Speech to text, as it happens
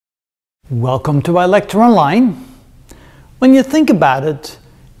Welcome to iLecture Online. When you think about it,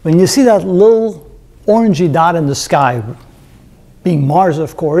 when you see that little orangey dot in the sky, being Mars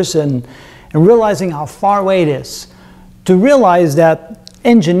of course, and realizing how far away it is, to realize that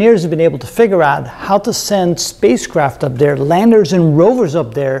engineers have been able to figure out how to send spacecraft up there, landers and rovers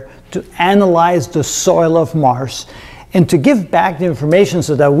up there, to analyze the soil of Mars and to give back the information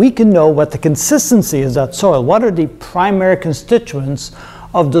so that we can know what the consistency is of that soil. What are the primary constituents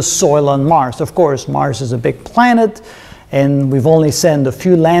of the soil on Mars? Of course, Mars is a big planet, and we've only sent a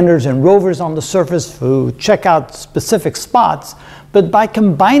few landers and rovers on the surface to check out specific spots. But by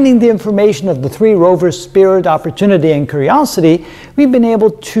combining the information of the three rovers, Spirit, Opportunity, and Curiosity, we've been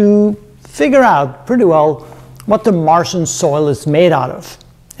able to figure out pretty well what the Martian soil is made out of.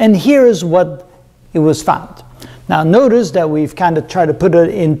 And here is what it was found. Now notice that we've kind of tried to put it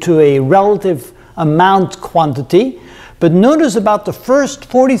into a relative amount quantity. But notice about the first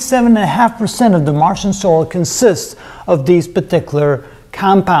 47.5% of the Martian soil consists of these particular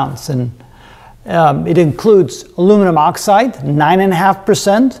compounds. And it includes aluminum oxide,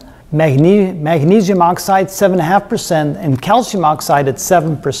 9.5%, magnesium oxide, 7.5%, and calcium oxide at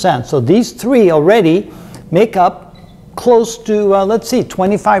 7%. So these three already make up close to, let's see,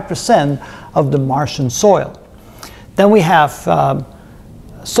 25% of the Martian soil. Then we have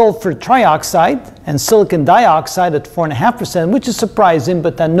sulfur trioxide and silicon dioxide at 4.5%, which is surprising,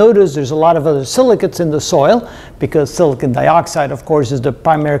 but then notice there's a lot of other silicates in the soil, because silicon dioxide, of course, is the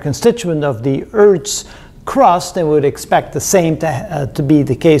primary constituent of the Earth's crust, and we would expect the same to be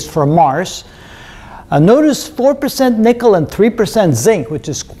the case for Mars. Notice 4% nickel and 3% zinc, which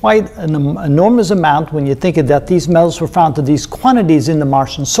is quite an enormous amount when you think that these metals were found to these quantities in the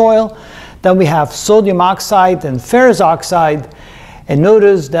Martian soil. Then we have sodium oxide and ferrous oxide. And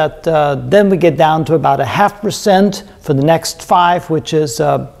notice that then we get down to about 0.5% for the next five, which is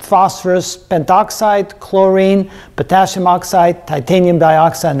phosphorus pentoxide, chlorine, potassium oxide, titanium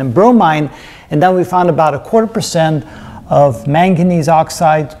dioxide, and bromine. And then we found about 0.25% of manganese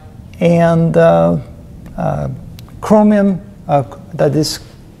oxide and chromium, that is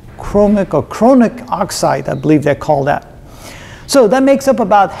chromic or chronic oxide, I believe they call that. So that makes up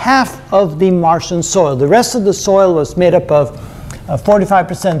about half of the Martian soil. The rest of the soil was made up of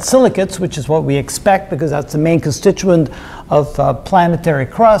 45% silicates, which is what we expect because that's the main constituent of planetary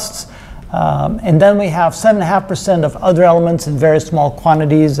crusts. And then we have 7.5% of other elements in very small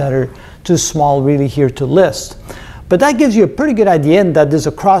quantities that are too small really here to list. But that gives you a pretty good idea that there's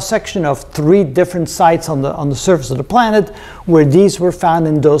a cross-section of three different sites on the surface of the planet where these were found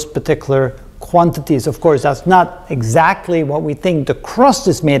in those particular quantities. Of course, that's not exactly what we think the crust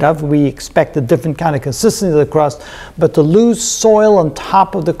is made of. We expect a different kind of consistency of the crust, but the loose soil on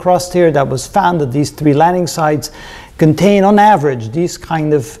top of the crust here that was found at these three landing sites contain, on average, these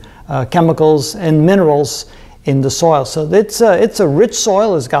kind of chemicals and minerals in the soil. So it's a rich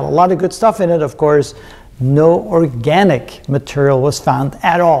soil. It's got a lot of good stuff in it. Of course, no organic material was found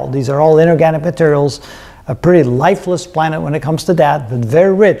at all. These are all inorganic materials. A pretty lifeless planet when it comes to that, but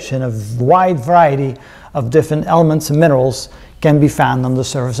very rich in a wide variety of different elements and minerals can be found on the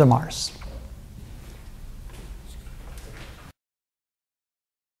surface of Mars.